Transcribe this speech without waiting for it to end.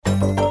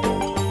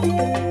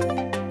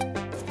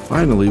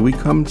finally, we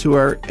come to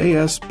our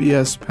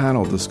ASBS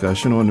panel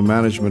discussion on the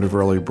management of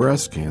early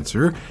breast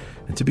cancer.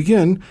 And to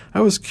begin, I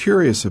was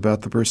curious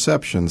about the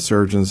perception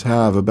surgeons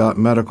have about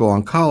medical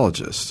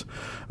oncologists.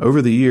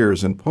 Over the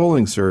years, in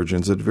polling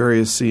surgeons at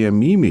various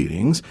CME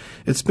meetings,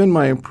 it's been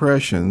my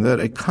impression that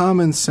a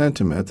common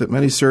sentiment that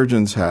many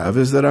surgeons have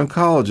is that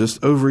oncologists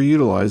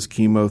overutilize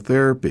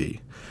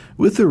chemotherapy.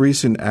 With the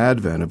recent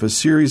advent of a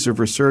series of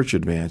research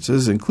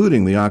advances,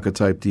 including the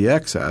Oncotype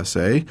DX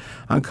assay,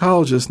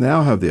 oncologists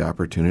now have the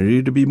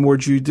opportunity to be more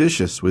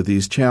judicious with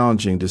these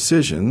challenging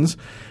decisions,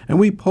 and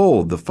we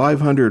polled the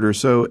 500 or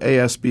so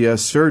ASBS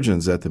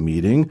surgeons at the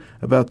meeting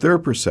about their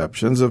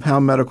perceptions of how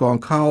medical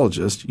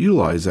oncologists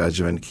utilize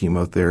adjuvant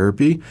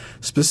chemotherapy,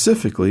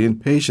 specifically in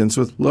patients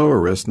with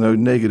lower-risk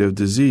node-negative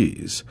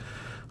disease.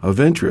 Of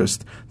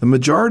interest, the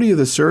majority of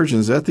the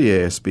surgeons at the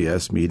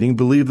ASBS meeting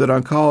believe that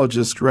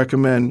oncologists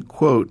recommend,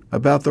 quote,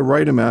 about the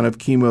right amount of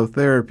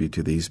chemotherapy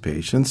to these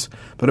patients,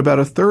 but about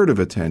a third of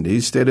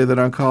attendees stated that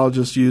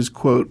oncologists use,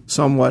 quote,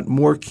 somewhat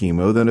more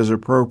chemo than is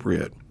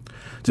appropriate.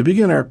 To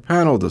begin our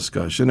panel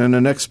discussion and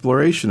an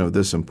exploration of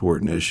this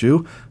important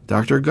issue,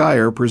 Dr.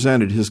 Geyer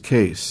presented his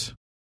case.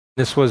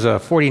 This was a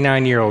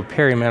 49-year-old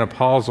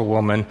perimenopausal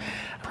woman,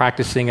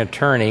 practicing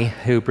attorney,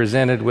 who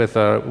presented with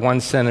a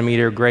 1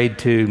 centimeter grade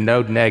 2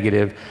 node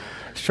negative,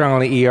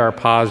 strongly ER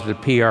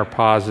positive, PR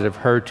positive,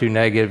 HER2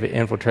 negative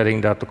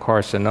infiltrating ductal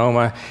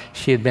carcinoma.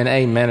 She had been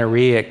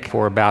amenorrheic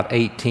for about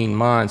 18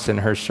 months, and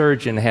her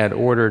surgeon had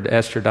ordered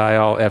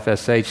estradiol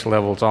FSH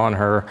levels on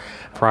her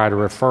prior to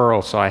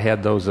referral, so I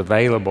had those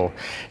available.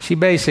 She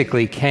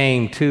basically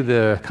came to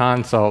the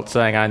consult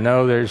saying, I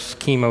know there's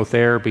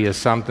chemotherapy is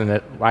something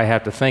that I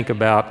have to think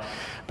about,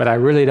 but I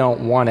really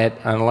don't want it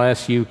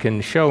unless you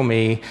can show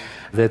me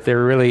that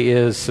there really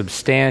is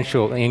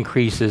substantial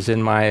increases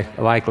in my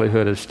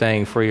likelihood of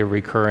staying free of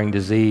recurring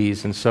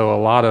disease. And so a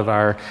lot of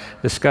our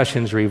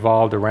discussions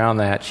revolved around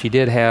that. She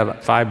did have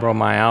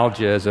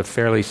fibromyalgia as a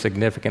fairly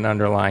significant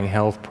underlying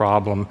health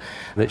problem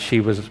that she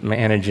was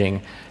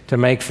managing. To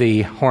make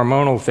the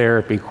hormonal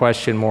therapy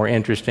question more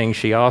interesting,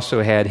 she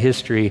also had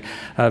history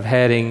of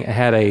having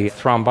had a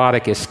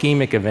thrombotic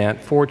ischemic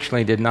event.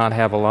 Fortunately, did not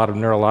have a lot of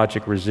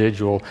neurologic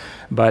residual,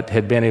 but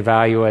had been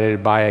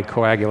evaluated by a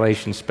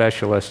coagulation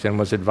specialist and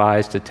was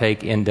advised to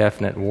take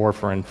indefinite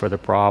warfarin for the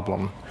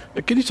problem.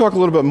 Can you talk a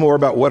little bit more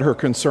about what her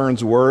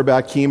concerns were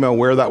about chemo,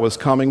 where that was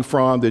coming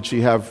from? Did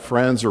she have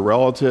friends or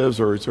relatives,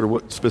 or sort of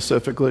what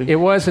specifically? It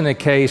wasn't a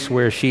case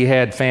where she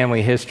had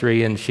family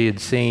history and she had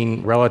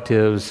seen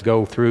relatives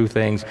go through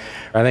things.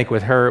 I think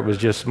with her it was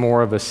just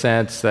more of a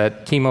sense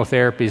that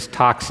chemotherapy is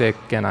toxic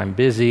and I'm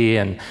busy,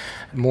 and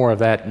more of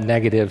that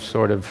negative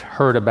sort of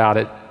heard about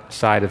it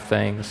side of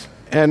things.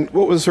 And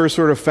what was her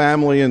sort of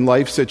family and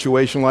life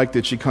situation like?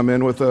 Did she come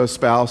in with a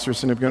spouse or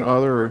significant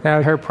other? Or?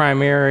 Now, her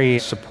primary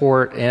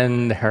support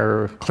in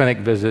her clinic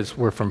visits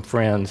were from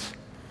friends.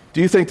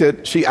 Do you think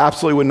that she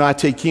absolutely would not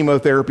take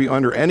chemotherapy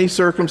under any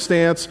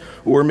circumstance,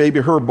 or maybe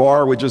her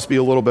bar would just be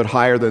a little bit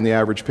higher than the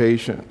average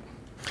patient?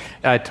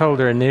 I told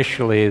her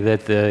initially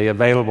that the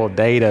available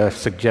data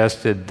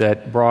suggested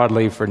that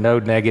broadly for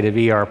node-negative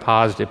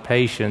ER-positive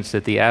patients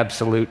that the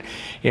absolute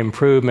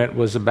improvement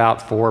was about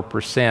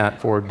 4%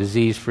 for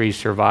disease-free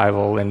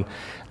survival and a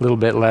little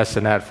bit less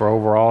than that for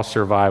overall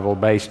survival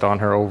based on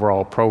her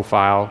overall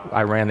profile.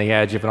 I ran the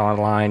adjuvant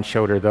online,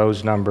 showed her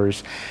those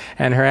numbers,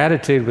 and her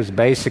attitude was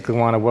basically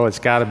well, it's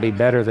got to be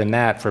better than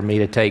that for me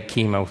to take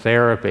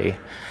chemotherapy.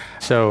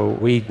 So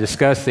we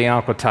discussed the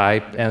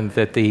Oncotype and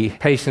that the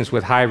patients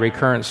with high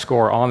recurrence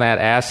score on that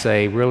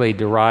assay really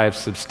derive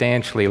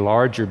substantially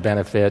larger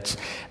benefits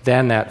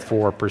than that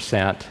 4%,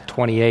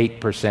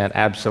 28%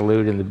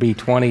 absolute in the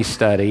B20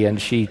 study.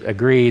 And she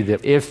agreed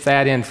that if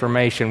that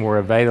information were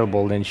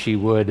available, then she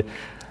would,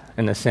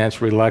 in a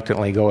sense,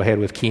 reluctantly go ahead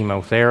with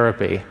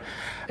chemotherapy.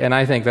 And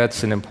I think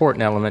that's an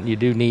important element. You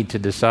do need to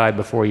decide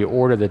before you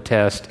order the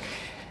test,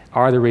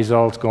 are the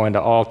results going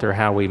to alter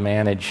how we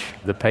manage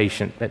the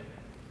patient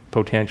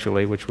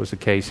potentially, which was the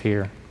case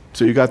here.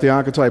 So you got the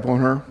Oncotype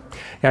on her?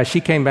 Yeah, she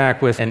came back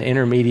with an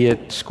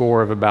intermediate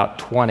score of about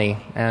 20,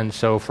 and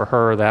so for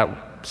her that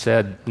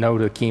said no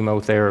to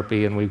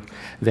chemotherapy, and we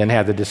then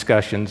had the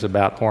discussions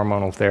about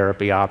hormonal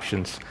therapy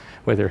options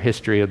with her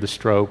history of the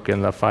stroke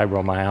and the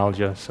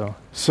fibromyalgia.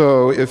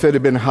 So if it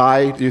had been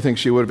high, do you think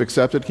she would have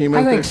accepted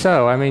chemotherapy? I think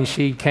so. I mean,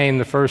 she came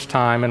the first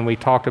time and we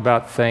talked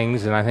about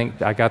things, and I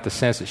think I got the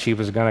sense that she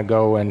was going to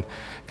go and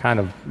kind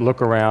of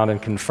look around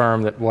and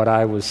confirm that what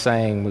I was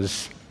saying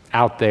was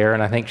out there,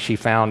 and I think she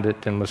found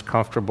it and was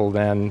comfortable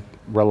then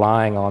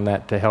relying on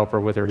that to help her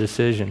with her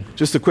decision.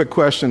 Just a quick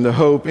question to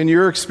Hope. In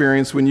your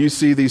experience, when you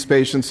see these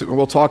patients,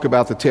 we'll talk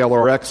about the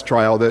TAILOR-X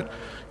trial that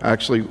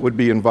actually would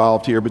be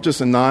involved here, but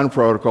just a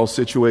non-protocol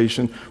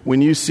situation,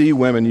 when you see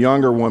women,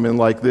 younger women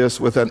like this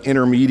with an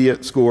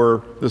intermediate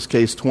score, this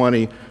case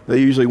 20, they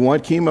usually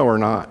want chemo or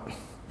not?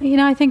 You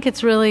know, I think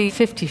it's really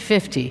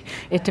 50-50.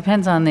 It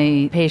depends on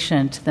the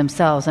patient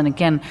themselves. And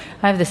again,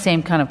 I have the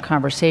same kind of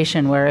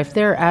conversation where if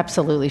they're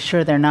absolutely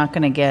sure they're not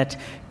going to get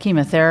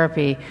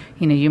chemotherapy,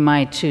 you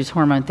might choose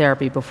hormone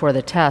therapy before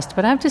the test.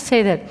 But I have to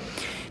say that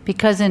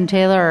Because in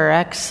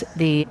TAILOR-RX,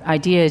 the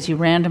idea is you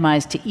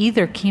randomize to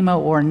either chemo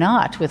or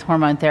not with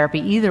hormone therapy.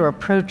 Either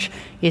approach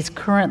is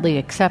currently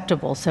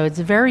acceptable. So it's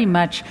very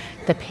much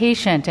the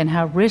patient and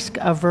how risk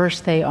averse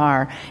they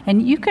are.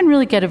 And you can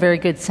really get a very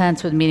good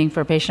sense with meeting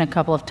for a patient a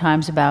couple of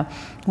times about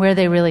where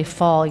they really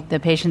fall. The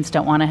patients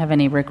don't want to have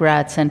any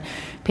regrets. And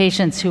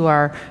patients who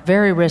are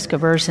very risk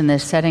averse in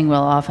this setting will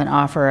often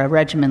offer a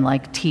regimen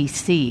like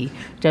TC,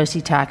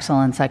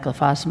 docetaxel and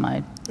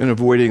cyclophosphamide. And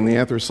avoiding the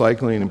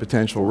anthracycline and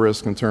potential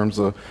risk in terms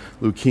of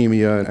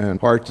leukemia and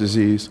heart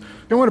disease.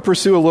 I want to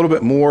pursue a little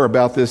bit more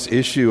about this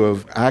issue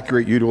of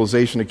accurate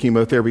utilization of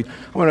chemotherapy.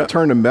 I want to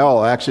turn to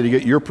Mel, actually, to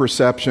get your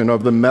perception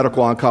of the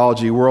medical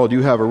oncology world.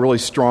 You have a really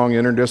strong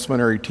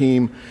interdisciplinary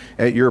team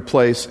at your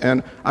place.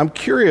 And I'm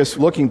curious,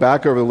 looking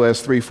back over the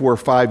last 3, 4,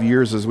 5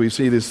 years as we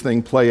see this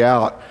thing play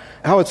out,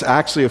 how it's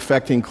actually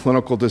affecting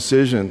clinical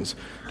decisions.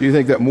 Do you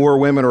think that more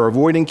women are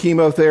avoiding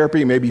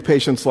chemotherapy? Maybe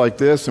patients like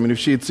this, I mean, if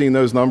she had seen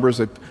those numbers,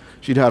 that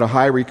she'd had a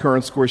high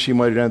recurrence score, she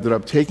might have ended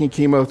up taking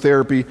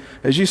chemotherapy.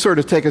 As you sort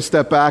of take a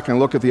step back and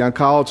look at the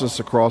oncologists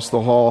across the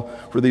hall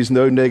for these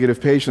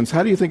node-negative patients,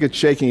 how do you think it's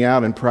shaking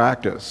out in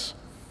practice?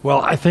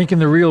 Well, I think in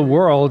the real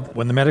world,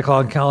 when the medical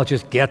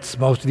oncologist gets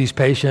most of these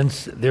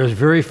patients, there's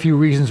very few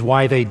reasons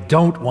why they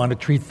don't want to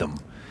treat them.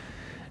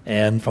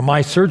 And from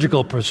my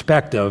surgical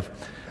perspective,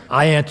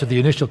 I answered the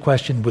initial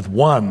question with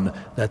one,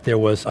 that there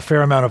was a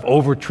fair amount of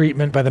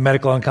over-treatment by the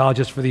medical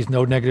oncologist for these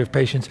node-negative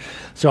patients.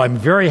 So I'm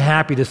very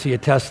happy to see a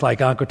test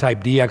like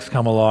Oncotype DX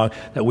come along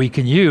that we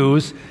can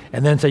use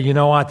and then say, you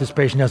know what, this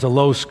patient has a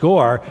low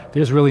score.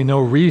 There's really no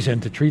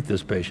reason to treat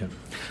this patient.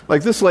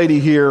 Like this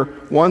lady here,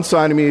 1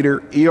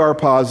 centimeter, ER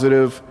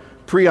positive,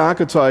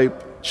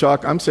 pre-Oncotype.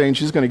 Chuck, I'm saying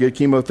she's going to get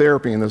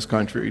chemotherapy in this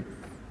country.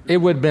 It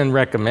would have been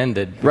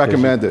recommended.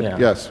 Recommended,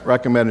 yes,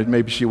 recommended.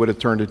 Maybe she would have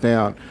turned it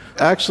down.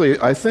 Actually,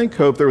 I think,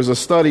 Hope, there was a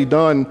study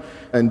done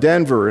in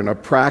Denver in a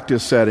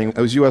practice setting. It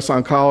was U.S.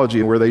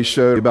 Oncology, where they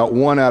showed about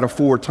 1 out of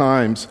 4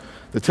 times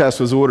the test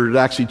was ordered, it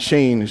actually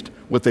changed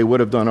what they would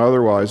have done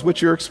otherwise. What's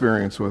your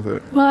experience with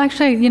it? Well,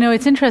 actually,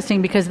 it's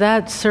interesting because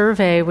that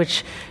survey,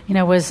 which,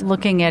 was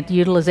looking at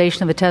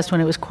utilization of the test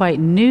when it was quite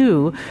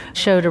new,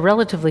 showed a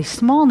relatively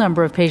small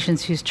number of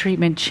patients whose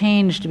treatment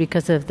changed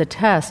because of the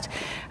test.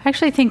 I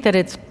actually think that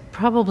it's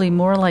probably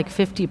more like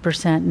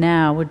 50%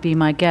 now would be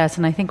my guess,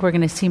 and I think we're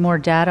going to see more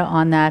data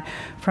on that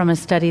from a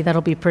study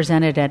that'll be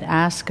presented at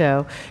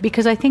ASCO,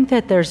 because I think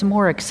that there's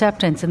more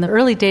acceptance. In the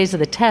early days of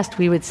the test,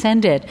 we would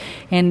send it,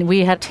 and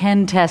we had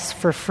 10 tests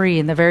for free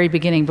in the very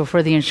beginning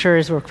before the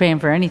insurers were paying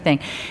for anything,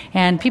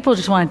 and people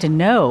just wanted to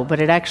know, but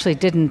it actually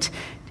didn't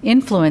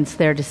influence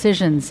their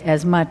decisions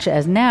as much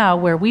as now,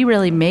 where we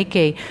really make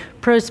a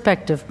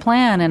prospective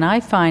plan, and I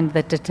find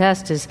that the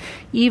test is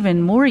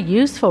even more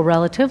useful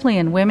relatively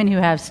in women who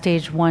have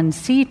stage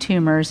 1C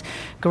tumors,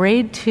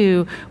 grade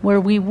 2,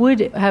 where we would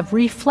have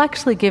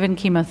reflexly given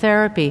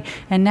chemotherapy,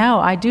 and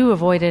now I do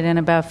avoid it in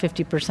about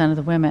 50% of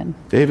the women.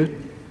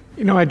 David?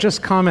 I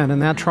just comment in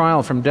that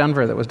trial from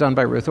Denver that was done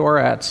by Ruth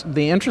Oratz.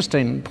 The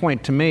interesting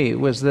point to me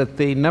was that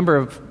the number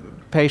of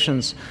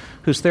patients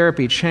whose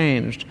therapy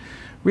changed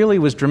really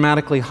was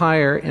dramatically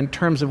higher in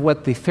terms of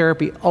what the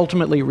therapy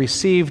ultimately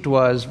received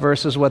was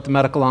versus what the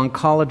medical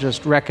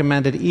oncologist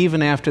recommended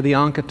even after the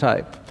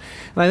Oncotype.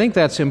 And I think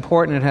that's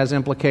important. It has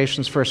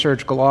implications for a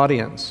surgical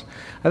audience.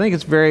 I think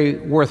it's very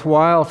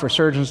worthwhile for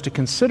surgeons to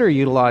consider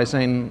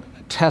utilizing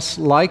tests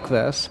like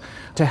this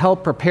to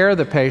help prepare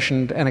the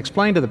patient and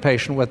explain to the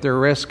patient what their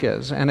risk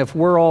is. And if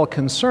we're all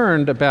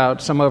concerned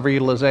about some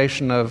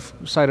overutilization of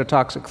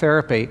cytotoxic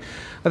therapy,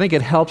 I think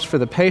it helps for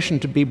the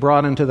patient to be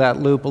brought into that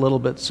loop a little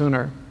bit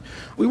sooner.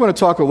 We want to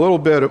talk a little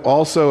bit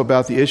also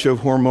about the issue of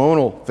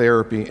hormonal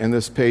therapy in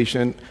this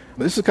patient.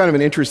 This is kind of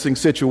an interesting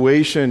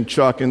situation,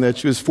 Chuck, in that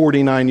she was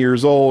 49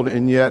 years old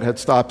and yet had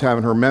stopped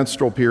having her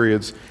menstrual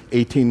periods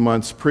 18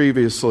 months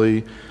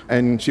previously,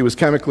 and she was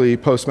chemically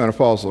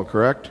postmenopausal,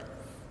 correct?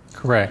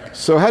 Correct.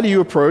 So how do you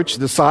approach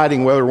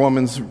deciding whether a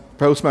woman's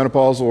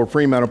postmenopausal or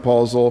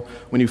premenopausal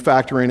when you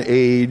factor in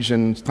age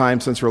and time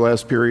since her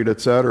last period,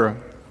 et cetera?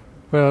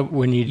 Well,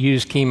 when you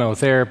use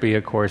chemotherapy,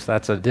 of course,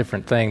 that's a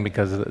different thing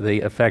because of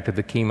the effect of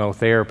the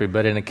chemotherapy.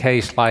 But in a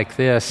case like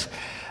this,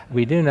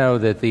 we do know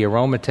that the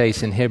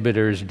aromatase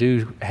inhibitors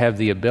do have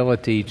the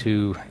ability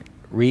to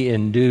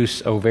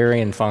reinduce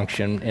ovarian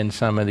function in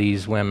some of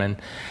these women,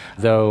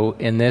 though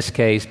in this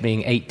case,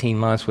 being 18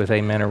 months with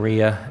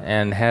amenorrhea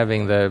and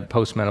having the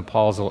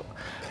postmenopausal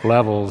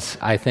levels,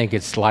 I think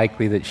it's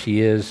likely that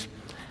she is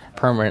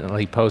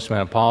permanently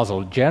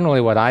postmenopausal. Generally,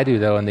 what I do,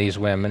 though, in these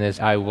women is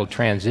I will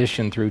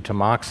transition through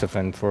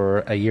tamoxifen for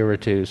a year or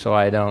two so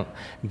I don't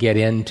get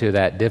into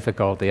that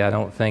difficulty. I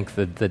don't think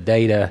that the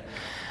data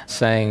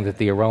saying that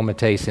the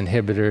aromatase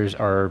inhibitors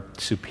are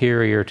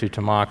superior to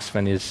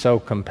tamoxifen is so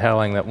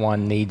compelling that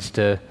one needs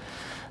to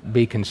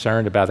be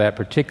concerned about that,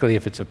 particularly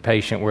if it's a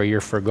patient where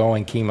you're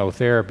foregoing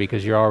chemotherapy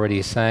because you're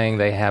already saying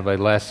they have a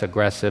less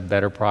aggressive,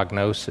 better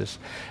prognosis.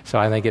 So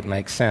I think it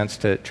makes sense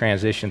to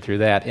transition through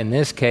that. In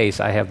this case,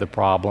 I have the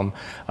problem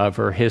of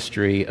her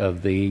history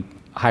of the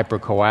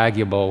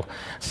hypercoagulable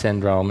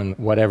syndrome, and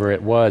whatever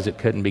it was, it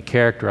couldn't be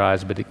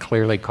characterized, but it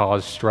clearly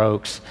caused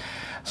strokes.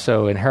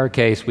 So in her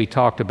case, we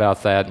talked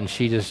about that, and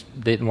she just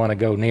didn't want to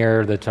go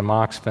near the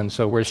tamoxifen,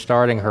 so we're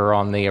starting her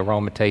on the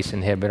aromatase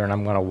inhibitor, and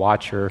I'm going to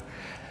watch her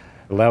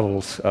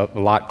levels a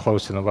lot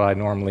closer than what I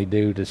normally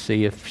do to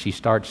see if she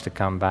starts to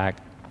come back.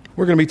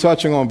 We're going to be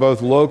touching on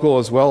both local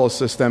as well as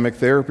systemic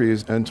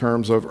therapies in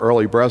terms of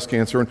early breast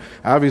cancer. And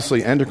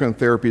obviously, endocrine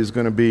therapy is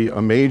going to be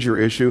a major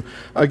issue.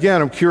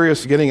 Again, I'm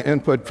curious, getting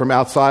input from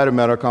outside of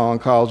medical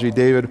oncology,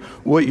 David,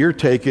 what your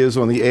take is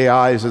on the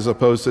AIs as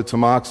opposed to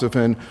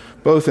tamoxifen,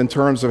 both in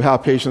terms of how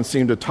patients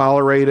seem to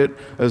tolerate it,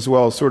 as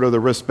well as sort of the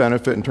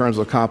risk-benefit in terms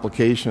of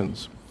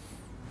complications.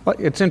 Well,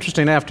 it's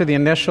interesting. After the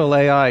initial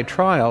AI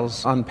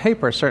trials, on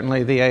paper,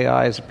 certainly the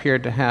AIs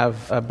appeared to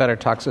have a better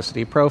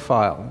toxicity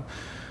profile.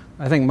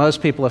 I think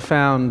most people have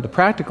found the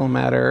practical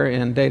matter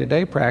in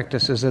day-to-day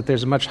practice is that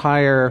there's a much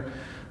higher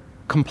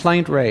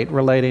complaint rate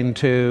relating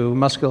to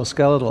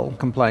musculoskeletal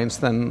complaints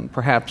than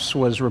perhaps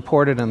was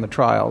reported in the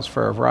trials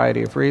for a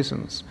variety of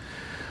reasons.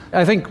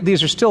 I think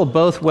these are still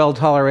both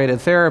well-tolerated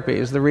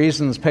therapies. The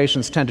reasons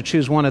patients tend to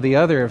choose one or the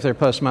other if they're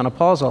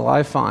postmenopausal,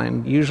 I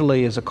find,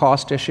 usually is a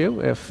cost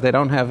issue if they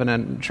don't have an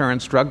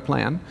insurance drug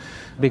plan,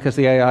 because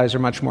the AIs are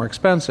much more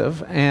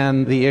expensive,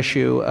 and the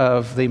issue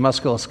of the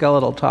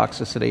musculoskeletal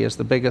toxicity is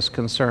the biggest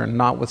concern,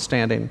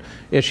 notwithstanding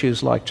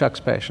issues like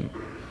Chuck's patient.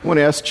 I want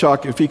to ask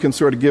Chuck if he can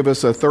sort of give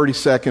us a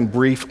 30-second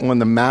brief on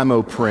the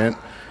MammoPrint.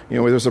 You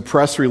know, there's a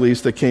press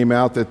release that came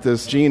out that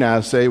this gene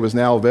assay was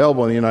now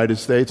available in the United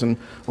States, and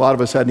a lot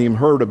of us hadn't even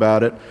heard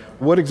about it.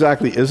 What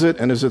exactly is it,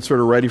 and is it sort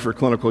of ready for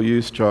clinical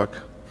use, Chuck?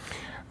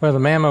 Well, the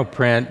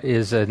MammoPrint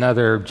is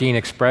another gene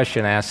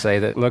expression assay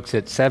that looks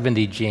at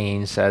 70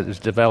 genes. It was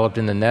developed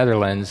in the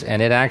Netherlands,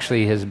 and it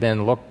actually has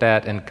been looked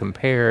at and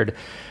compared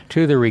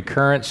to the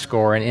recurrence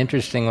score. And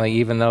interestingly,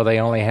 even though they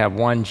only have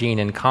one gene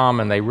in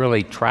common, they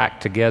really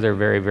track together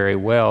very, very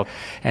well.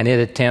 And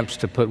it attempts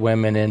to put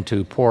women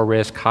into poor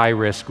risk, high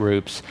risk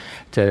groups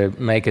to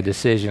make a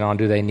decision on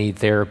do they need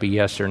therapy,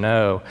 yes or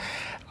no.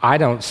 I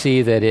don't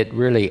see that it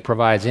really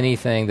provides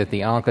anything that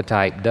the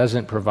Oncotype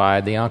doesn't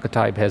provide. The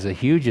Oncotype has a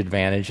huge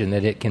advantage in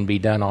that it can be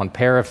done on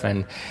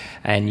paraffin,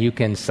 and you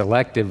can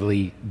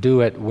selectively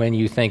do it when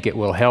you think it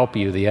will help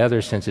you. The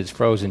other, since it's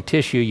frozen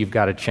tissue, you've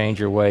got to change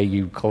your way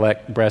you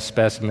collect breast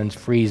specimens,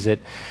 freeze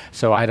it.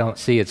 So I don't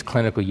see its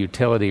clinical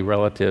utility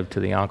relative to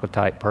the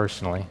Oncotype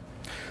personally.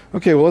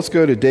 Okay, well, let's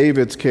go to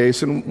David's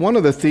case. And one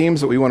of the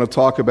themes that we want to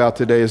talk about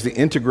today is the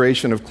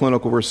integration of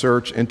clinical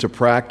research into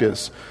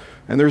practice.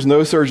 And there's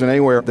no surgeon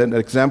anywhere that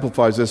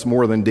exemplifies this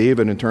more than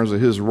David in terms of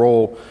his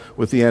role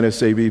with the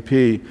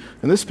NSABP.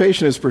 And this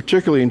patient is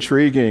particularly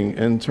intriguing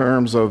in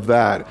terms of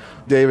that.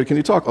 David, can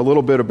you talk a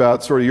little bit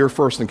about sort of your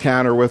first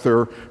encounter with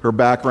her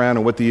background,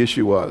 and what the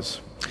issue was?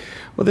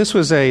 Well, this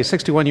was a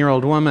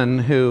 61-year-old woman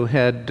who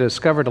had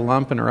discovered a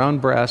lump in her own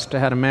breast,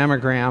 had a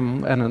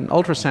mammogram and an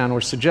ultrasound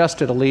which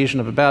suggested a lesion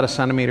of about 1.5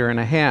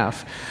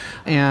 centimeters.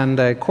 And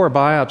a core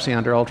biopsy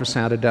under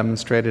ultrasound had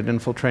demonstrated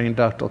infiltrating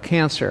ductal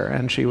cancer.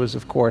 And she was,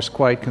 of course,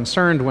 quite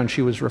concerned when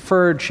she was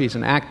referred. She's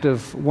an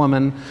active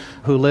woman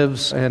who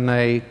lives in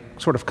a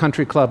sort of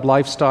country club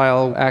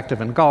lifestyle,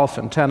 active in golf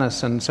and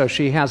tennis, and so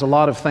she has a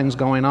lot of things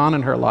going on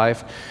in her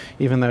life,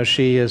 even though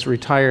she is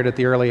retired at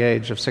the early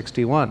age of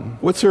 61.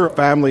 What's her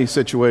family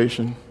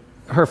situation?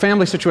 Her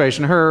family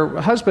situation, her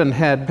husband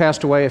had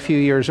passed away a few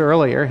years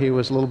earlier. He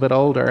was a little bit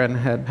older and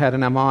had had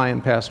an MI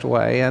and passed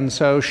away. And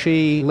so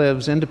she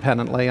lives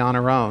independently on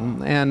her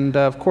own. And,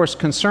 of course,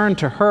 concern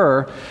to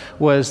her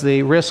was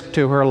the risk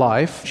to her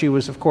life. She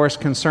was, of course,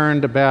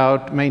 concerned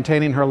about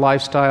maintaining her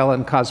lifestyle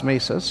and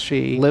cosmesis.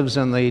 She lives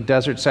in the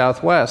desert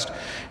Southwest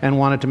and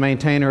wanted to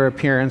maintain her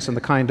appearance and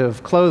the kind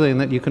of clothing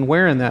that you can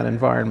wear in that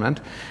environment.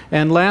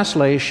 And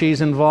lastly,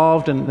 she's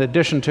involved, in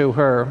addition to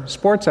her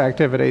sports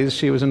activities,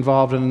 she was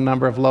involved in a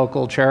number of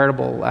local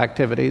charitable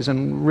activities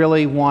and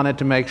really wanted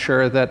to make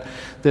sure that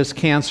this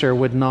cancer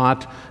would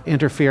not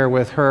interfere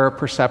with her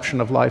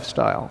perception of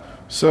lifestyle.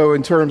 So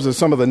in terms of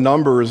some of the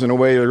numbers, in a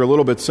way, they're a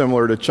little bit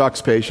similar to Chuck's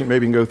patient.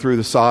 Maybe you can go through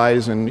the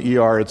size and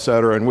ER, et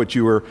cetera, and what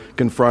you were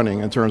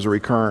confronting in terms of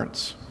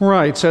recurrence.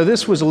 Right. So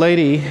this was a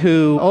lady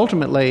who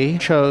ultimately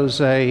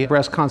chose a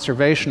breast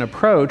conservation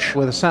approach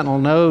with a sentinel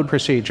node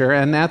procedure,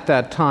 and at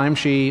that time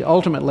she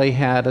ultimately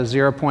had a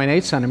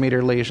 0.8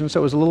 centimeter lesion,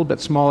 so it was a little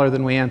bit smaller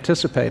than we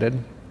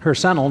anticipated. Her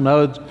sentinel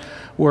nodes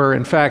were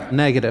in fact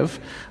negative,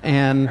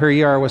 and her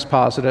ER was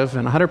positive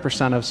in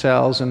 100% of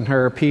cells, and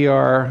her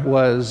PR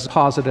was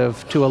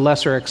positive to a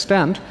lesser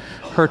extent.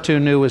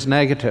 HER2/neu was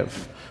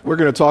negative. We're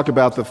going to talk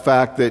about the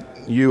fact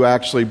that you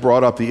actually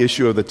brought up the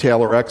issue of the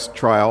TAILOR-X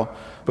trial,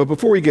 But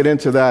before we get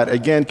into that,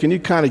 again, can you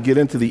kind of get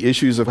into the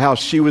issues of how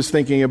she was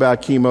thinking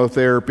about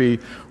chemotherapy,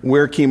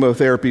 where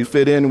chemotherapy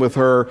fit in with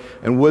her,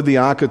 and would the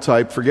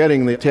Oncotype,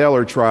 forgetting the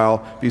Taylor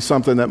trial, be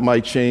something that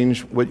might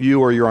change what you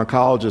or your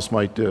oncologist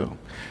might do?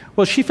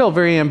 Well, she felt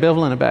very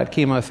ambivalent about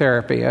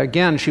chemotherapy.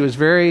 Again, she was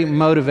very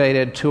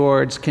motivated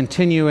towards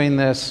continuing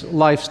this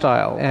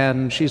lifestyle.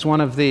 And she's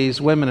one of these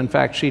women, in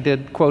fact, she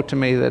did quote to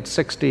me that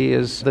 60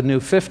 is the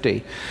new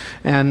 50.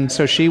 And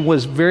so she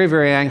was very,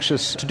 very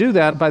anxious to do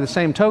that. By the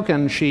same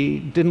token, she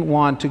didn't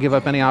want to give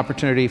up any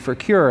opportunity for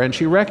cure. And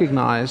she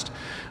recognized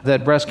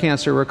that breast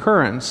cancer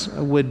recurrence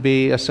would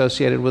be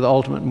associated with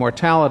ultimate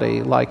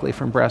mortality, likely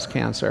from breast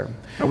cancer.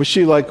 Was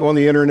she like on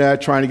the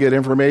internet trying to get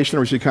information,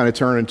 or was she kind of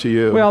turning to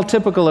you? Well,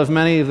 typical of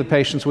many of the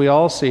patients we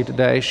all see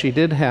today, she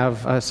did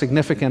have a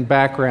significant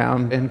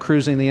background in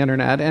cruising the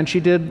internet, and she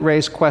did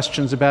raise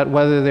questions about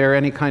whether there are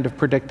any kind of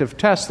predictive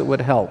tests that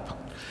would help.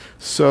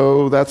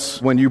 So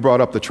that's when you brought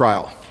up the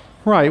trial.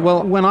 Right.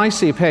 Well, when I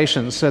see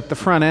patients at the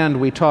front end,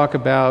 we talk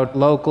about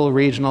local,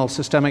 regional,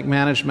 systemic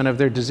management of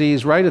their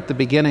disease right at the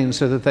beginning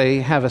so that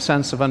they have a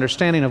sense of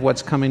understanding of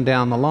what's coming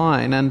down the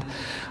line. And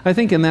I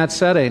think in that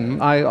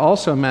setting, I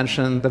also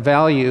mentioned the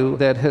value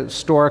that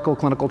historical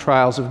clinical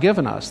trials have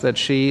given us, that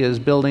she is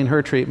building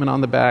her treatment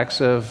on the backs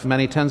of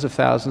many tens of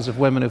thousands of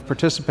women who've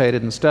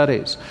participated in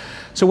studies.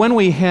 So when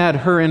we had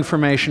her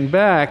information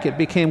back, it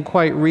became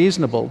quite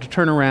reasonable to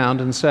turn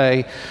around and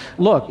say,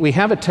 look, we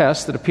have a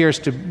test that appears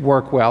to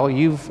work well.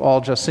 You've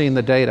all just seen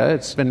the data.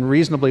 It's been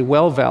reasonably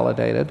well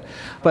validated.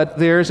 But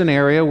there's an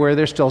area where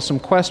there's still some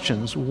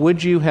questions.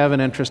 Would you have an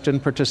interest in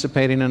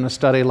participating in a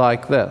study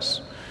like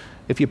this?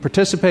 If you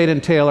participate in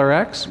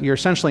TAILOR-X, you're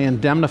essentially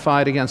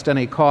indemnified against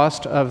any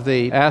cost of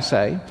the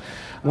assay.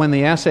 When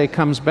the assay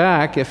comes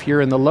back, if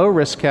you're in the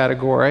low-risk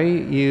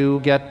category,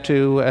 you get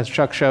to, as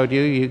Chuck showed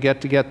you, you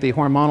get to get the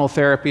hormonal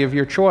therapy of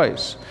your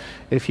choice.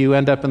 If you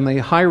end up in the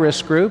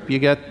high-risk group, you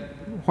get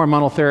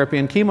hormonal therapy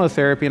and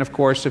chemotherapy. And, of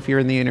course, if you're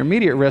in the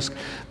intermediate risk,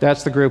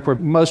 that's the group we're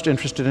most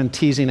interested in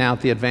teasing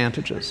out the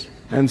advantages.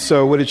 And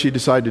so what did she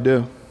decide to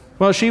do?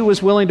 Well, she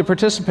was willing to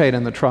participate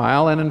in the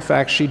trial, and in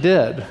fact she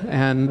did.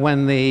 And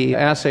when the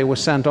assay was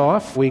sent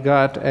off, we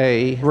got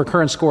a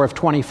recurrence score of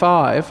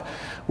 25,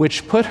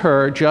 which put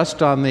her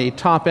just on the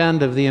top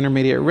end of the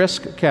intermediate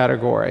risk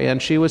category. And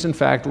she was, in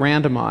fact,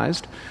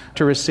 randomized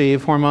to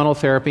receive hormonal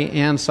therapy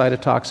and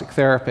cytotoxic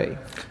therapy.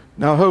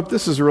 Now, Hope,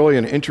 this is really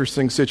an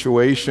interesting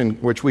situation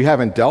which we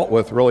haven't dealt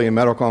with really in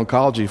medical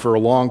oncology for a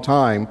long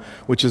time,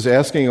 which is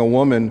asking a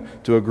woman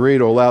to agree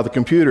to allow the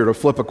computer to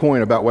flip a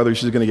coin about whether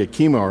she's going to get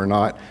chemo or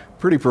not.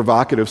 Pretty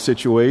provocative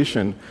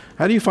situation.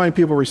 How do you find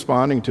people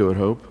responding to it,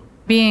 Hope?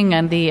 Being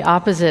on the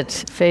opposite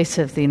face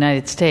of the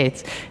United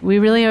States, we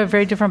really have a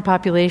very different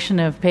population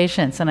of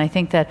patients. And I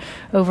think that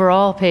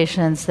overall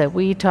patients that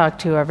we talk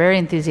to are very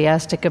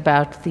enthusiastic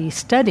about the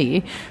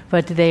study,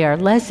 but they are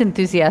less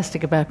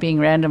enthusiastic about being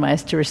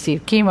randomized to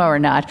receive chemo or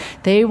not.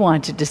 They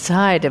want to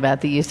decide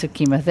about the use of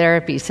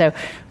chemotherapy. So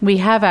we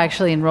have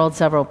actually enrolled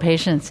several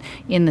patients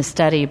in the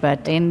study,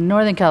 but in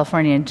Northern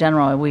California in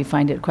general, we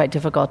find it quite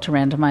difficult to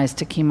randomize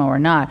to chemo or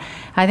not.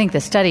 I think the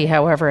study,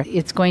 however,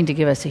 it's going to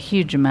give us a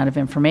huge amount of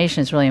information.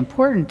 Is really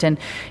important. And,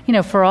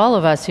 for all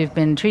of us who've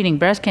been treating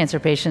breast cancer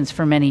patients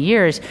for many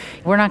years,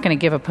 we're not going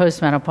to give a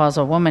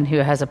postmenopausal woman who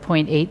has a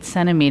 0.8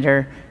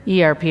 centimeter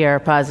ER/PR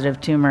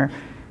positive tumor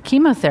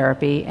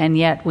chemotherapy, and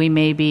yet we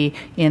may be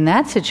in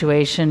that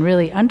situation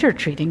really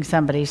undertreating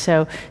somebody.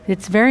 So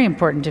it's very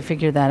important to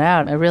figure that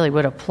out. I really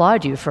would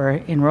applaud you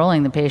for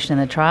enrolling the patient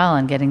in the trial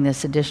and getting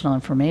this additional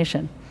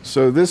information.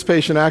 So this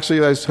patient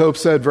actually, as Hope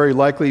said, very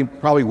likely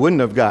probably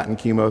wouldn't have gotten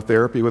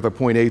chemotherapy with a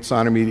 0.8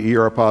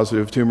 centimeter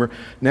ER-positive tumor.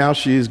 Now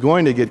she's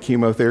going to get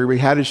chemotherapy.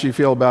 How did she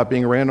feel about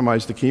being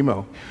randomized to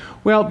chemo?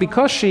 Well,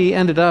 because she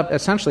ended up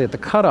essentially at the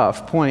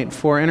cutoff point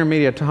for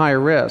intermediate to high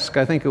risk,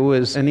 I think it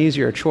was an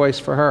easier choice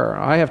for her.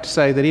 I have to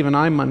say that even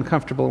I'm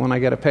uncomfortable when I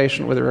get a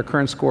patient with a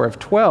recurrence score of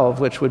 12,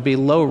 which would be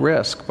low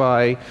risk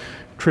by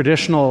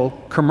traditional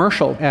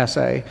commercial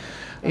assay,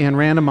 in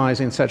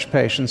randomizing such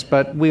patients.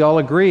 But we all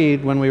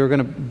agreed when we were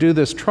going to do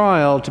this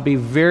trial to be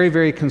very,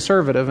 very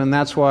conservative, and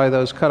that's why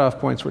those cutoff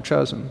points were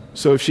chosen.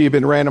 So if she had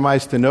been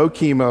randomized to no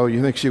chemo,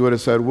 you think she would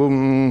have said, well,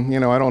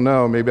 I don't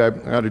know, maybe I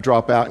ought to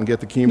drop out and get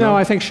the chemo? No,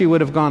 I think she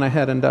would have gone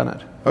ahead and done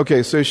it.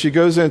 Okay, so she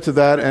goes into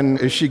that, and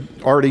is she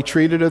already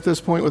treated at this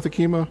point with the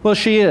chemo? Well,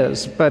 she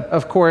is, but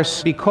of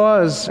course,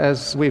 because,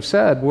 as we've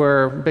said,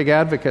 we're big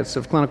advocates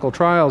of clinical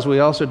trials, we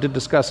also did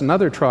discuss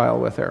another trial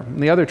with her.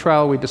 And the other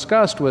trial we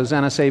discussed was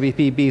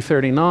NSABP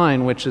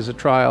B39, which is a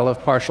trial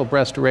of partial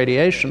breast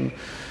irradiation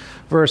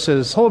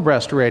versus whole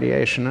breast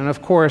irradiation. And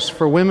of course,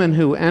 for women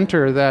who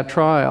enter that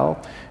trial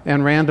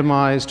and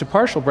randomize to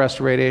partial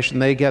breast irradiation,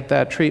 they get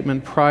that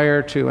treatment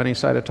prior to any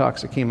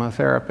cytotoxic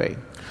chemotherapy.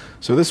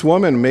 So this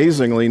woman,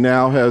 amazingly,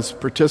 now has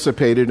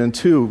participated in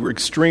 2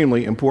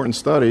 extremely important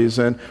studies.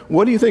 And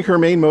what do you think her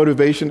main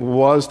motivation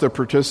was to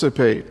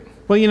participate?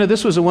 Well,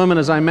 this was a woman,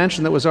 as I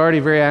mentioned, that was already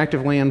very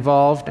actively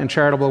involved in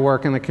charitable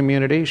work in the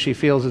community. She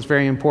feels it's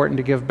very important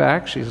to give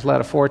back. She's led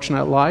a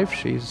fortunate life.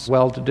 She's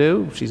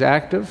well-to-do. She's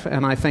active.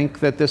 And I think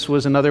that this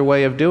was another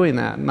way of doing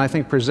that. And I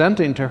think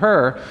presenting to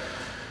her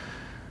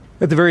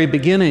at the very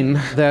beginning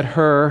that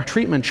her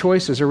treatment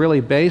choices are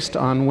really based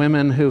on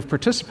women who've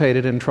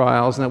participated in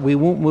trials and that we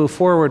won't move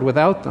forward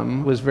without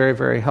them was very,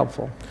 very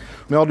helpful.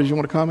 Mel, did you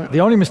want to comment? The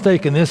only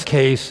mistake in this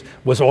case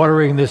was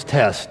ordering this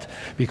test,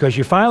 because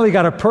you finally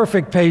got a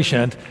perfect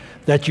patient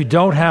that you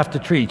don't have to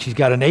treat. She's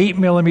got an 8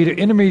 millimeter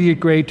intermediate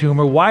grade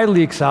tumor,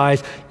 widely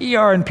excised,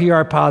 ER and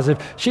PR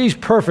positive. She's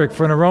perfect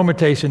for an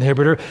aromatase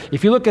inhibitor.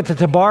 If you look at the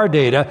TABAR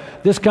data,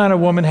 this kind of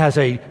woman has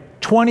a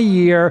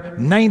 20-year,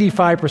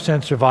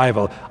 95%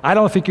 survival. I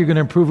don't think you're going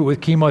to improve it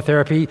with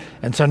chemotherapy,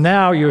 and so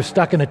now you're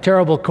stuck in a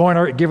terrible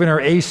corner giving her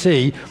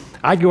AC.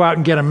 I'd go out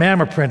and get a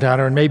mammo print on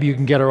her, and maybe you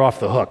can get her off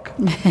the hook.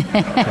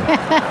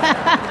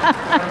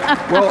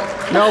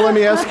 Well, Mel, let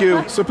me ask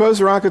you, suppose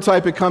her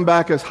oncotype had come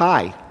back as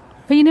high.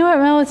 But you know what,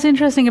 Mel, what's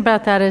interesting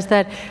about that is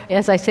that,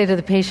 as I say to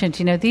the patient,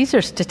 these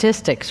are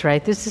statistics,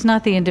 right? This is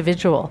not the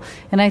individual.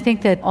 And I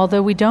think that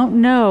although we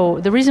don't know,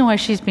 the reason why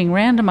she's being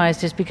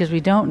randomized is because we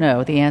don't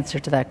know the answer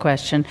to that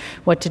question,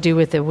 what to do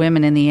with the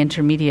women in the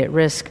intermediate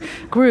risk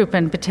group.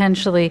 And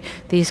potentially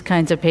these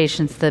kinds of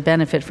patients, the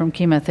benefit from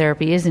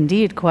chemotherapy is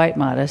indeed quite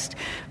modest.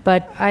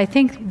 But I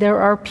think there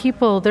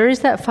is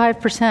that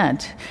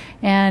 5%.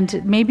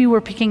 And maybe we're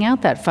picking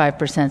out that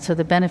 5%, so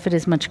the benefit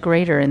is much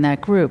greater in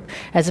that group,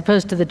 as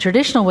opposed to the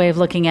traditional way of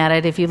looking at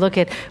it. If you look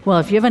at,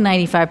 if you have a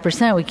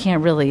 95%, we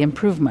can't really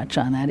improve much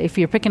on that. If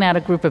you're picking out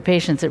a group of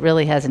patients that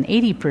really has an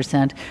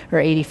 80% or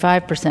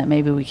 85%,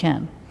 maybe we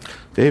can.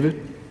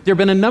 David? There have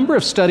been a number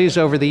of studies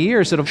over the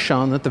years that have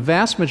shown that the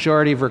vast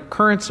majority of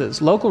recurrences,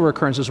 local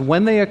recurrences,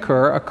 when they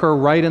occur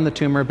right in the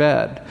tumor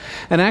bed.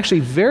 And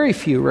actually very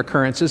few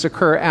recurrences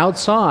occur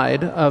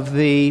outside of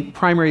the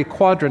primary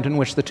quadrant in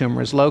which the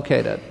tumor is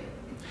located.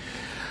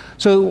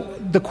 So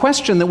the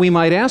question that we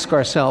might ask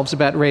ourselves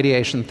about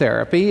radiation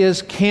therapy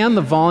is, can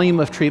the volume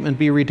of treatment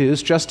be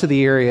reduced just to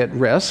the area at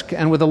risk?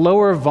 And with a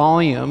lower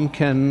volume,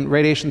 can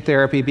radiation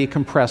therapy be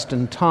compressed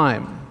in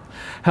time?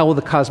 How will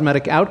the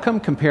cosmetic outcome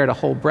compare to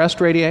whole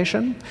breast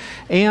radiation?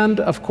 And,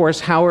 of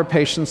course, how are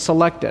patients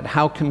selected?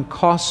 How can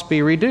costs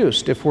be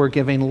reduced if we're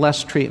giving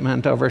less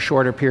treatment over a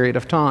shorter period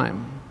of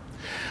time?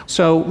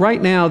 So right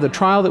now, the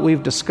trial that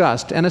we've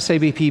discussed,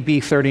 NSABP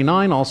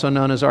B39, also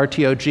known as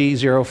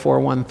RTOG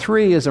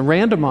 0413, is a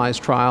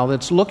randomized trial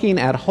that's looking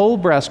at whole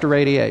breast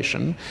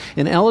irradiation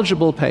in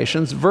eligible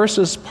patients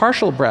versus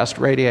partial breast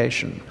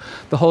radiation.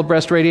 The whole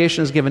breast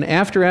radiation is given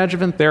after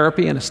adjuvant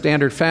therapy in a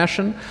standard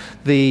fashion.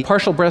 The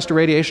partial breast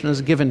irradiation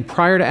is given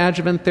prior to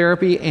adjuvant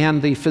therapy,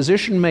 and the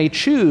physician may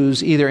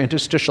choose either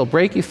interstitial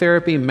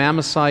brachytherapy,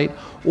 Mammocite,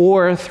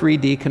 or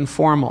 3D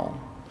conformal.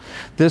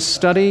 This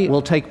study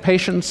will take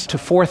patients to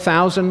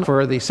 4,000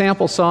 for the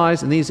sample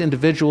size, and these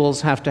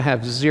individuals have to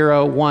have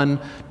 0, 1,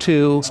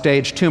 2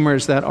 stage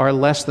tumors that are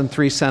less than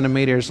 3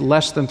 centimeters,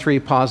 less than 3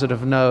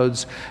 positive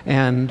nodes,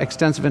 and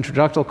extensive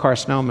intraductal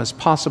carcinoma is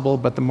possible,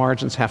 but the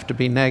margins have to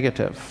be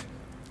negative.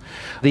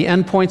 The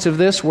endpoints of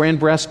this were in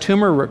breast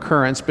tumor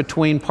recurrence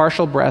between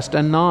partial breast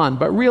and non,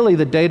 but really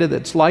the data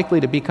that's likely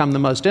to become the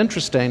most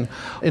interesting,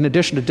 in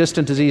addition to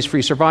distant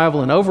disease-free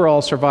survival and overall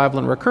survival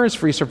and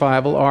recurrence-free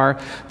survival, are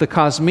the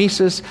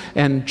cosmesis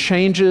and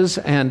changes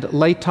and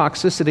late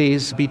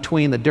toxicities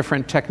between the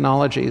different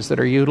technologies that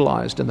are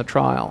utilized in the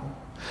trial.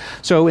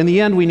 So in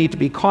the end, we need to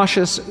be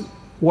cautious.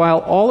 While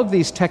all of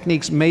these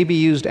techniques may be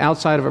used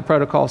outside of a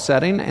protocol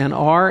setting and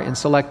are in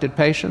selected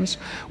patients,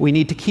 we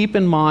need to keep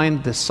in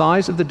mind the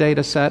size of the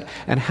data set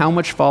and how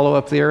much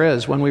follow-up there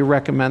is when we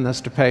recommend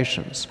this to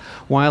patients.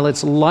 While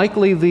it's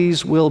likely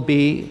these will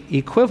be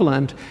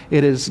equivalent,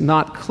 it is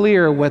not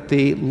clear what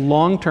the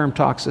long-term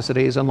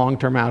toxicities and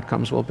long-term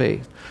outcomes will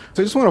be.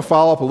 So I just want to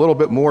follow up a little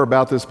bit more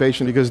about this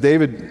patient, because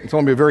David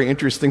told me a very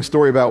interesting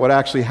story about what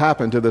actually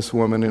happened to this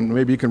woman, and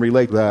maybe you can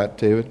relate that,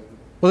 David.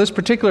 Well, this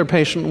particular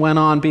patient went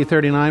on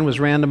B39, was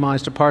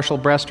randomized to partial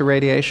breast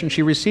irradiation.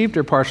 She received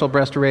her partial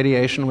breast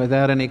irradiation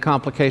without any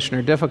complication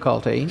or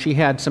difficulty. She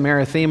had some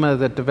erythema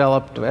that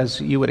developed,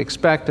 as you would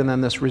expect, and then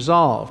this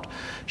resolved.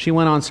 She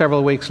went on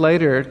several weeks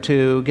later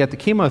to get the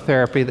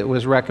chemotherapy that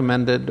was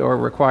recommended or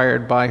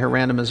required by her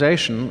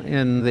randomization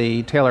in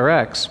the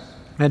TAILOR-X,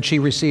 and she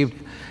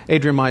received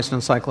adriamycin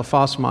and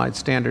cyclophosphamide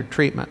standard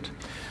treatment.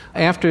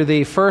 After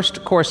the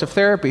first course of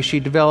therapy, she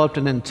developed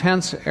an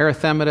intense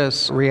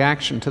erythematous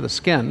reaction to the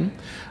skin.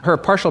 Her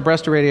partial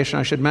breast irradiation,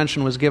 I should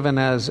mention, was given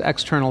as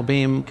external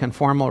beam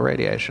conformal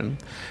radiation.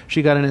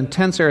 She got an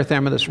intense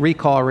erythematous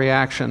recall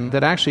reaction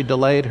that actually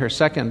delayed her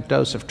second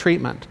dose of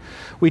treatment.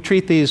 We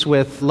treat these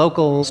with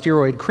local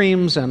steroid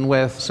creams and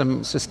with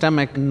some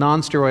systemic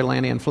non-steroidal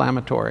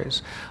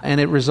anti-inflammatories.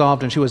 And it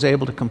resolved, and she was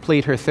able to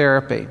complete her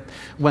therapy.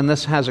 When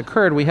this has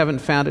occurred, we haven't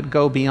found it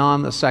go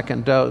beyond the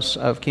second dose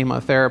of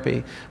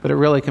chemotherapy, but it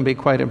really can be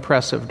quite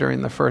impressive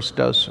during the first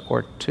dose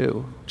or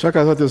two. Chuck,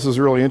 I thought this was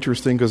really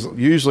interesting, because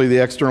usually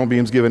the external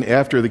beam is given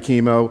after the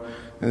chemo,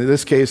 And in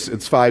this case,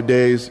 it's 5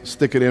 days,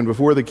 stick it in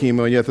before the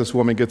chemo, and yet this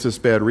woman gets this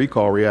bad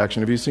recall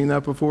reaction. Have you seen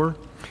that before?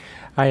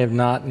 I have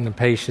not in the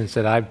patients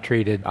that I've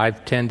treated.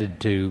 I've tended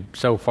to,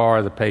 so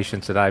far, the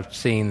patients that I've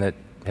seen that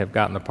have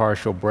gotten the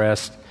partial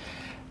breast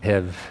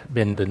have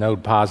been the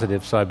node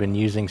positive, so I've been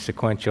using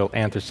sequential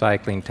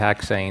anthracycline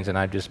taxanes, and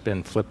I've just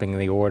been flipping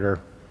the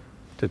order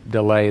to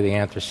delay the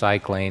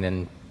anthracycline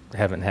and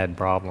haven't had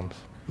problems.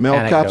 Mel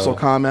Capsule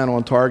comment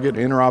on Target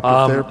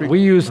intraoperative therapy?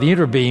 We use the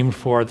Interbeam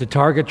for the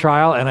Target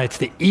trial, and it's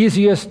the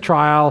easiest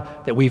trial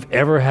that we've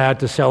ever had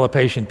to sell a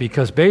patient,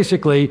 because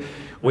basically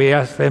we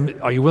ask them,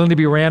 are you willing to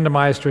be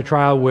randomized to a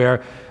trial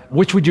where,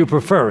 which would you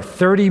prefer,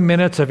 30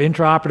 minutes of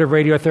intraoperative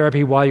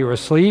radiotherapy while you're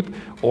asleep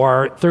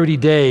or 30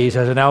 days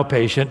as an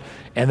outpatient?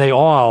 And they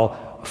all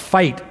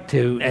fight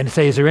to and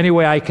say, is there any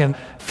way I can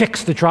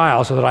fix the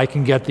trial so that I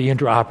can get the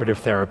intraoperative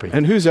therapy?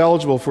 And who's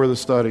eligible for the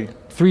study?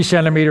 3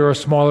 centimeter or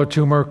smaller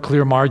tumor,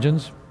 clear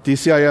margins.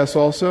 DCIS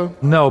also?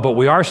 No, but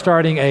we are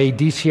starting a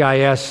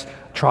DCIS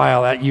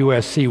trial at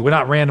USC. We're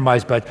not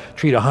randomized, but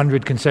treat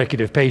 100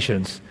 consecutive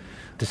patients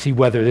to see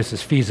whether this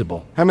is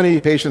feasible. How many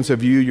patients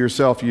have you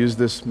yourself used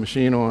this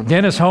machine on?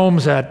 Dennis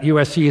Holmes at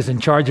USC is in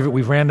charge of it.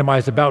 We've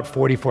randomized about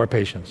 44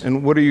 patients.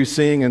 And what are you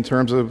seeing in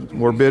terms of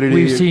morbidity?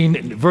 We've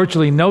seen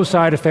virtually no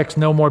side effects,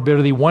 no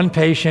morbidity. One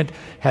patient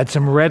had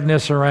some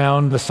redness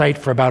around the site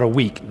for about a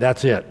week.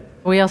 That's it.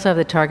 We also have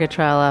the Target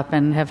trial up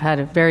and have had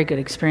a very good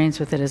experience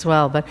with it as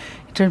well. But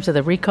in terms of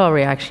the recall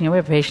reaction, we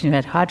have a patient who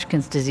had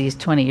Hodgkin's disease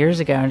 20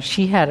 years ago, and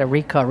she had a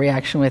recall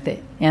reaction with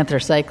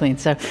anthracycline.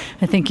 So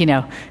I think,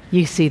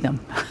 you see them.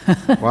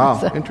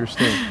 Wow,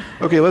 interesting.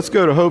 Okay, let's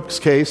go to Hope's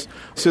case.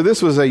 So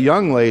this was a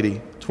young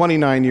lady,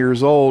 29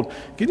 years old.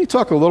 Can you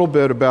talk a little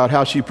bit about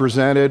how she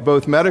presented,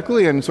 both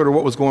medically and sort of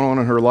what was going on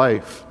in her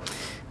life?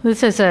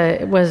 This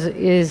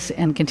is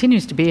and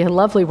continues to be a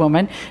lovely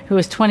woman who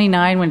was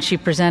 29 when she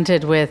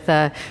presented with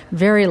a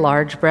very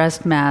large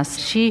breast mass.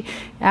 She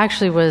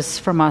actually was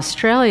from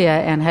Australia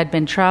and had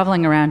been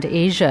traveling around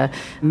Asia,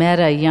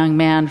 met a young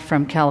man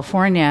from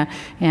California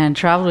and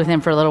traveled with him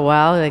for a little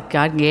while. They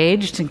got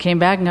engaged and came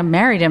back and got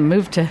married and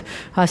moved to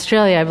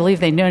Australia. I believe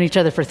they'd known each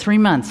other for 3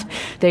 months.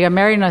 They got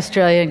married in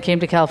Australia and came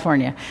to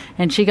California.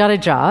 And she got a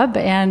job,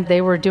 and they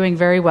were doing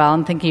very well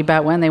and thinking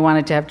about when they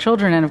wanted to have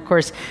children. And of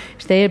course,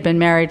 they had been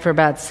married for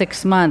about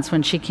 6 months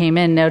when she came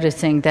in,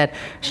 noticing that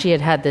she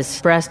had had this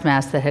breast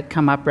mass that had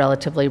come up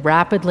relatively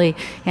rapidly,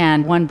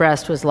 and one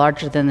breast was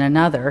larger than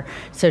another.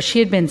 So she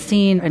had been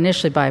seen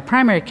initially by a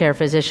primary care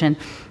physician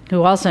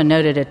who also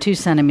noted a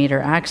 2-centimeter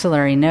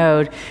axillary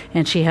node,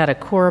 and she had a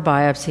core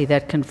biopsy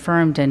that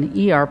confirmed an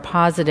ER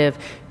positive,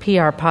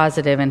 PR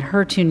positive, and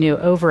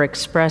HER2/neu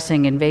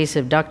overexpressing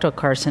invasive ductal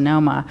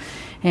carcinoma.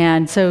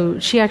 And so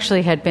she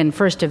actually had been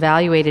first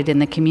evaluated in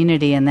the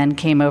community and then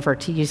came over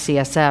to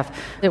UCSF.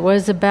 It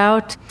was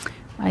about,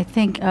 I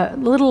think, a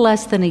little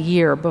less than a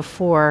year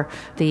before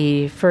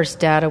the first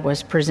data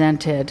was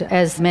presented.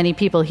 As many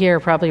people here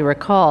probably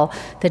recall,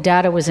 the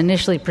data was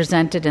initially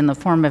presented in the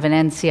form of an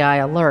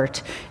NCI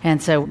alert,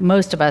 and so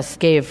most of us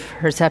gave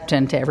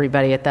Herceptin to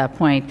everybody at that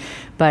point,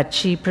 but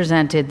she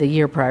presented the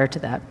year prior to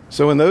that.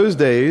 So in those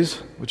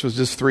days, which was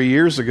just 3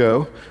 years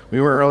ago,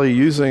 we weren't really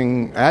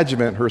using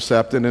adjuvant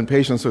Herceptin in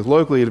patients with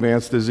locally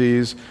advanced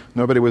disease.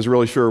 Nobody was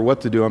really sure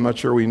what to do. I'm not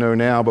sure we know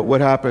now, but what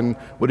happened?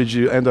 What did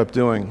you end up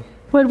doing?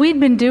 What we'd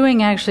been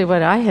doing, actually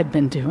what I had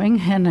been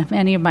doing, and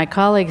many of my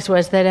colleagues,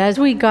 was that as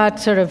we got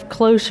sort of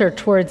closer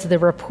towards the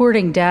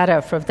reporting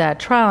data from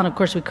that trial, and of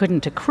course we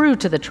couldn't accrue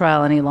to the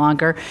trial any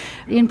longer,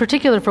 in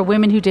particular for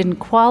women who didn't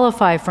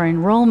qualify for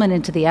enrollment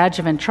into the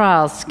adjuvant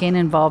trials, skin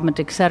involvement,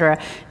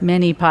 etc.,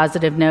 many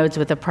positive nodes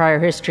with a prior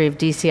history of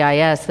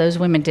DCIS, those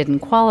women didn't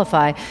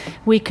qualify,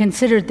 we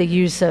considered the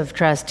use of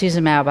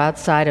trastuzumab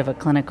outside of a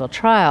clinical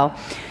trial.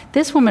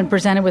 This woman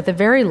presented with a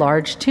very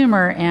large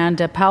tumor and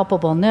a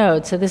palpable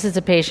node. So this is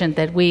a patient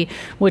that we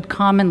would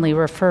commonly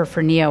refer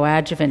for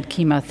neoadjuvant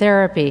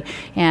chemotherapy,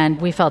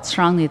 and we felt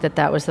strongly that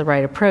that was the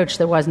right approach.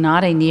 There was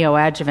not a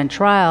neoadjuvant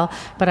trial,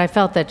 but I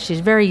felt that she's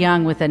very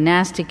young with a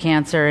nasty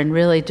cancer and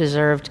really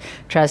deserved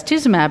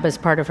trastuzumab as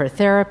part of her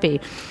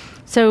therapy.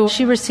 So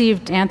she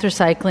received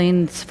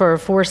anthracyclines for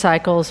 4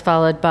 cycles,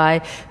 followed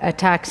by a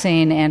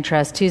taxane and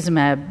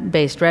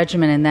trastuzumab-based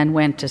regimen, and then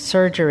went to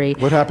surgery.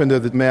 What happened to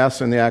the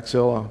mass in the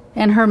axilla?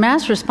 And her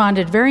mass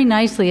responded very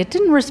nicely. It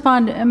didn't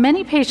respond.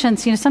 Many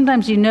patients,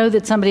 sometimes you know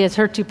that somebody has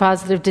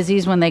HER2-positive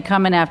disease when they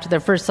come in after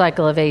their first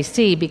cycle of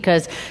AC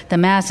because the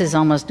mass is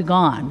almost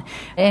gone.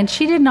 And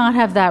she did not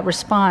have that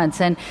response.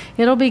 And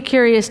it'll be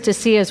curious to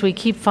see as we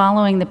keep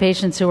following the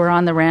patients who are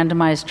on the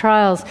randomized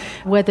trials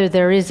whether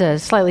there is a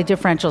slightly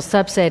differential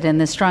subset in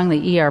the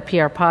strongly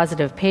ER/PR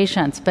positive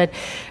patients. But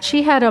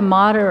she had a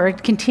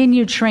moderate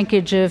continued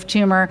shrinkage of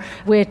tumor,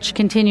 which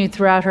continued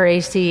throughout her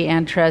AC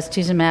and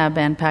trastuzumab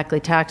and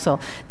paclitaxel.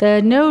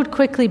 The node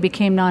quickly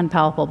became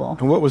non-palpable.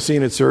 And what was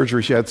seen at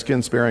surgery? She had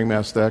skin-sparing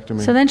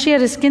mastectomy. So then she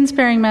had a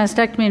skin-sparing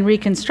mastectomy and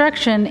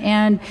reconstruction,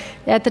 and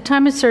at the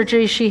time of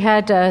surgery she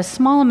had a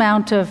small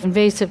amount of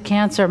invasive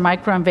cancer,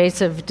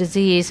 microinvasive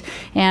disease,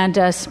 and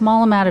a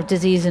small amount of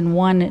disease in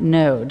one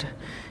node.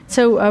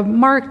 So a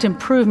marked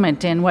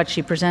improvement in what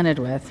she presented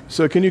with.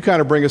 So can you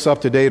kind of bring us up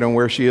to date on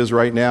where she is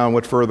right now and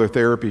what further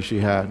therapy she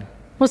had?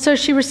 Well, so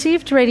she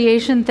received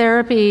radiation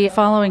therapy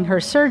following her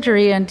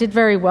surgery and did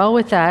very well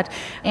with that.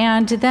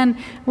 And then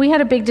we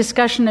had a big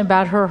discussion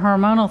about her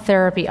hormonal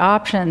therapy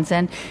options.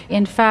 And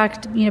in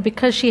fact,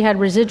 because she had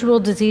residual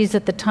disease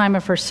at the time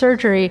of her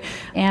surgery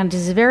and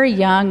is very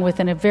young with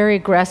a very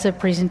aggressive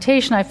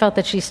presentation, I felt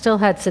that she still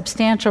had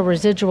substantial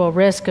residual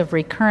risk of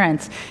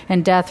recurrence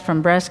and death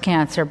from breast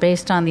cancer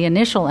based on the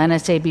initial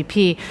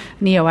NSABP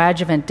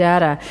neoadjuvant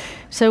data.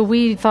 So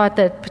we thought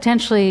that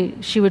potentially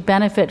she would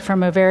benefit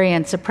from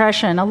ovarian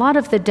suppression. A lot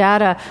of the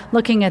data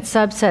looking at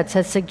subsets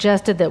has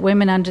suggested that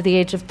women under the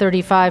age of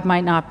 35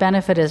 might not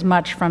benefit as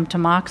much from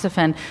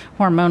tamoxifen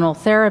hormonal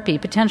therapy,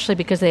 potentially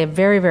because they have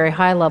very, very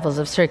high levels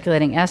of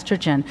circulating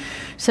estrogen.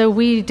 So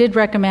we did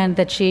recommend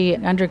that she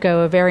undergo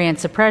ovarian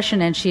suppression,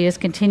 and she is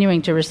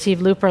continuing to receive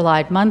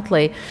Leuprolide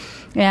monthly.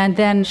 And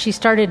then she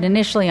started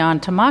initially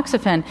on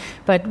tamoxifen,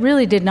 but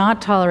really did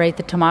not tolerate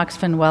the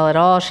tamoxifen well at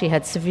all. She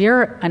had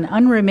severe and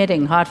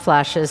unremitting hot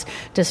flashes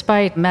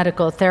despite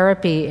medical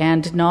therapy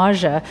and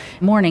nausea,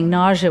 morning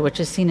nausea, which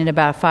is seen in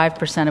about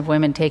 5% of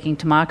women taking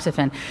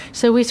tamoxifen.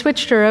 So we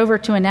switched her over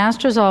to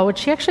anastrozole, which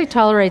she actually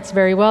tolerates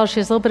very well. She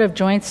has a little bit of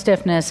joint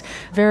stiffness,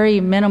 very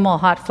minimal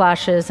hot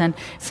flashes, and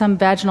some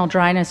vaginal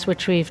dryness,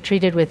 which we've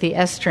treated with the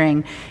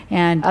S-string,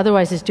 and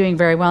otherwise is doing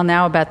very well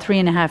now, about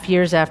 3.5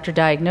 years after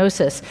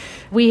diagnosis.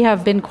 We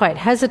have been quite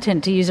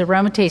hesitant to use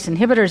aromatase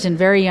inhibitors in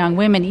very young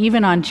women,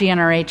 even on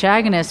GnRH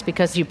agonists,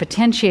 because you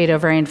potentiate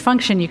ovarian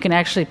function. You can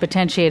actually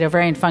potentiate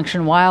ovarian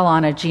function while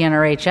on a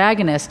GnRH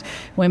agonist.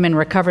 Women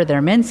recover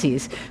their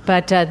menses.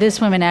 But this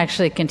woman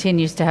actually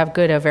continues to have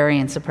good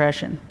ovarian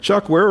suppression.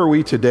 Chuck, where are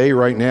we today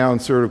right now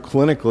and sort of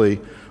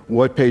clinically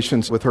what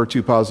patients with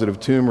HER2-positive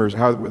tumors,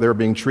 how they're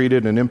being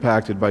treated and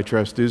impacted by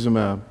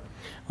trastuzumab?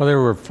 Well, there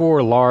were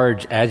 4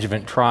 large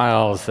adjuvant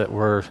trials that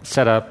were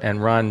set up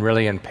and run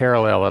really in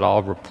parallel, that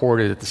all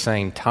reported at the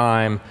same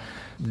time.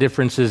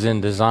 Differences in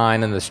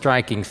design, and the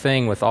striking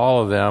thing with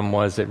all of them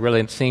was it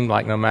really seemed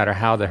like no matter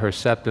how the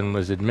Herceptin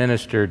was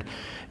administered,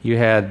 you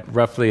had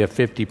roughly a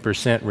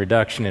 50%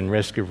 reduction in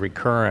risk of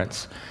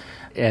recurrence.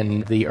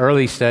 And the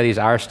early studies,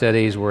 our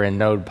studies, were in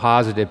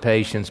node-positive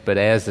patients, but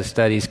as the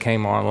studies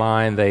came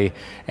online, they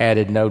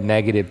added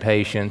node-negative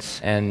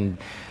patients. And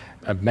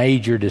a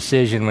major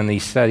decision when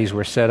these studies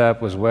were set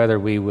up was whether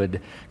we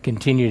would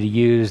continue to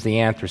use the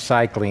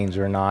anthracyclines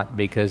or not,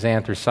 because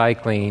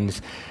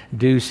anthracyclines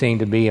do seem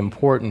to be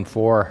important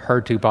for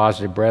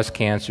HER2-positive breast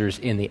cancers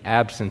in the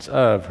absence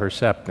of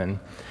Herceptin.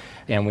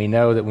 And we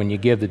know that when you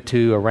give the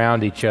two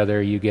around each other,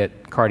 you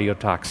get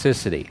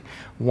cardiotoxicity.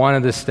 One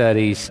of the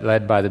studies,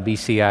 led by the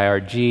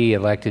BCIRG,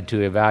 elected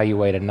to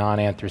evaluate a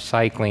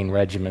non-anthracycline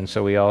regimen,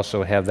 so we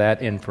also have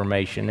that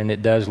information, and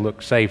it does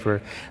look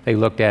safer. They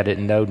looked at it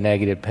in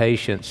node-negative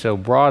patients. So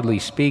broadly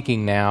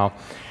speaking now,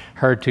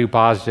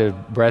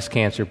 HER2-positive breast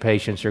cancer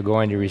patients are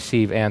going to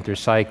receive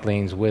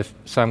anthracyclines with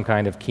some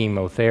kind of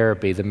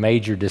chemotherapy. The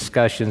major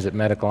discussions that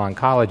medical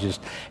oncologists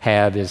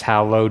have is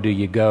how low do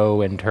you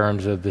go in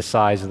terms of the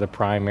size of the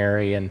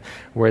primary and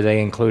where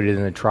they included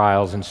in the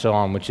trials and so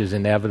on, which is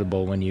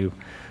inevitable when you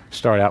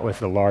start out with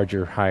the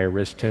larger,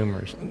 higher-risk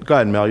tumors. Go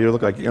ahead, Mel. You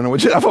look like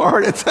would you have a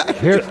heart attack?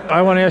 Here,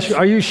 I want to ask you,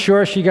 are you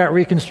sure she got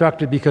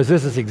reconstructed? Because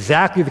this is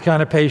exactly the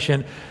kind of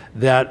patient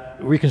that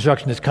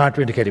reconstruction is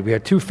contraindicated. We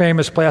had 2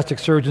 famous plastic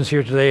surgeons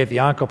here today at the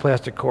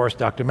oncoplastic course,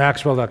 Dr.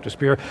 Maxwell, Dr.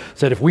 Spear,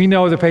 said if we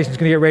know the patient's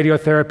going to get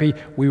radiotherapy,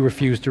 we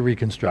refuse to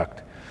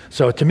reconstruct.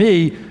 So to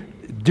me,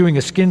 doing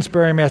a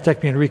skin-sparing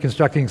mastectomy and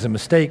reconstructing is a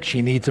mistake.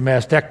 She needs a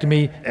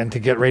mastectomy and to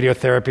get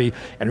radiotherapy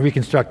and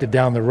reconstruct it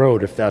down the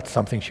road if that's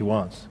something she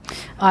wants.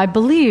 I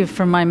believe,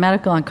 from my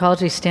medical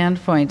oncology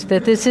standpoint,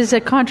 that this is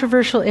a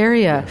controversial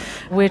area,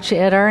 which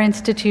at our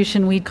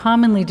institution we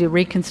commonly do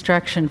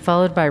reconstruction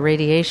followed by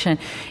radiation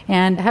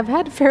and have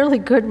had fairly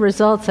good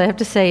results, I have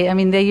to say. I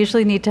mean, they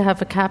usually need to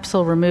have a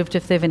capsule removed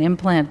if they have an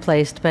implant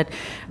placed, but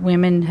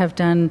women have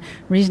done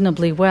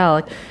reasonably well.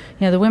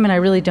 You know, the women I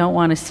really don't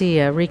want to see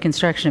a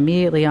reconstruction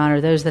immediately on are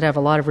those that have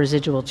a lot of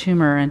residual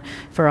tumor, and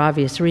for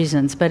obvious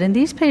reasons. But in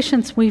these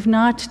patients, we've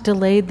not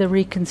delayed the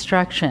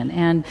reconstruction,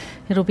 and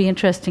it'll be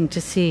interesting to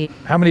see.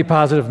 How many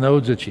positive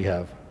nodes did she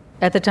have?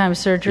 At the time of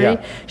surgery?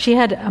 Yeah. She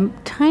had a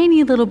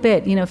tiny little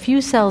bit, a few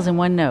cells in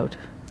one node.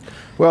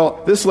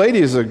 Well, this lady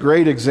is a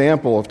great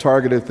example of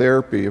targeted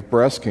therapy of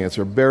breast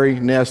cancer. Very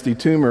nasty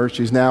tumor.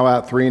 She's now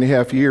out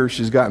 3.5 years.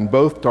 She's gotten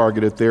both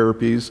targeted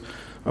therapies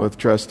with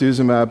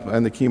trastuzumab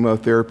and the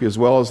chemotherapy as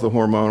well as the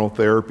hormonal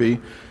therapy.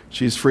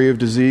 She's free of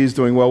disease,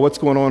 doing well. What's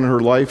going on in her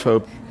life,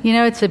 Hope?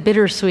 It's a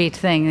bittersweet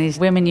thing. These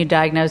women you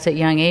diagnose at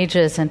young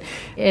ages, and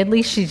at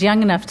least she's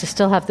young enough to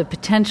still have the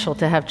potential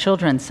to have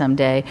children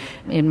someday.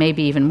 It may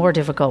be even more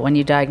difficult when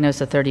you diagnose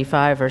a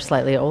 35 or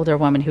slightly older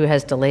woman who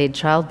has delayed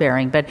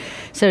childbearing. But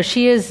so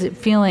she is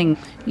feeling,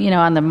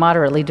 on the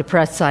moderately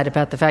depressed side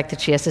about the fact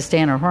that she has to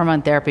stay on her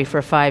hormone therapy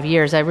for 5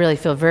 years. I really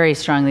feel very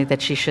strongly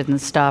that she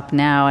shouldn't stop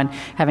now. And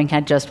having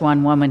had just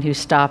one woman who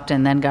stopped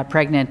and then got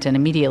pregnant and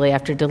immediately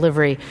after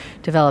delivery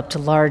developed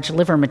developed large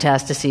liver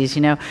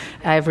metastases.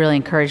 I've really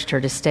encouraged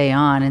her to stay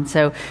on. And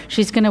so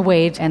she's going to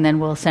wait, and then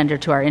we'll send her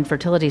to our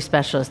infertility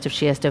specialist if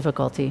she has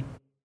difficulty.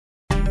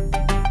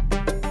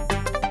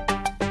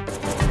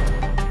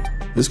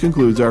 This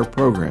concludes our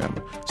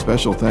program.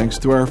 Special thanks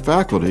to our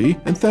faculty,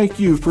 and thank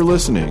you for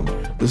listening.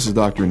 This is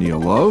Dr. Neil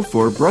Love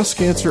for Breast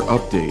Cancer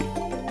Update.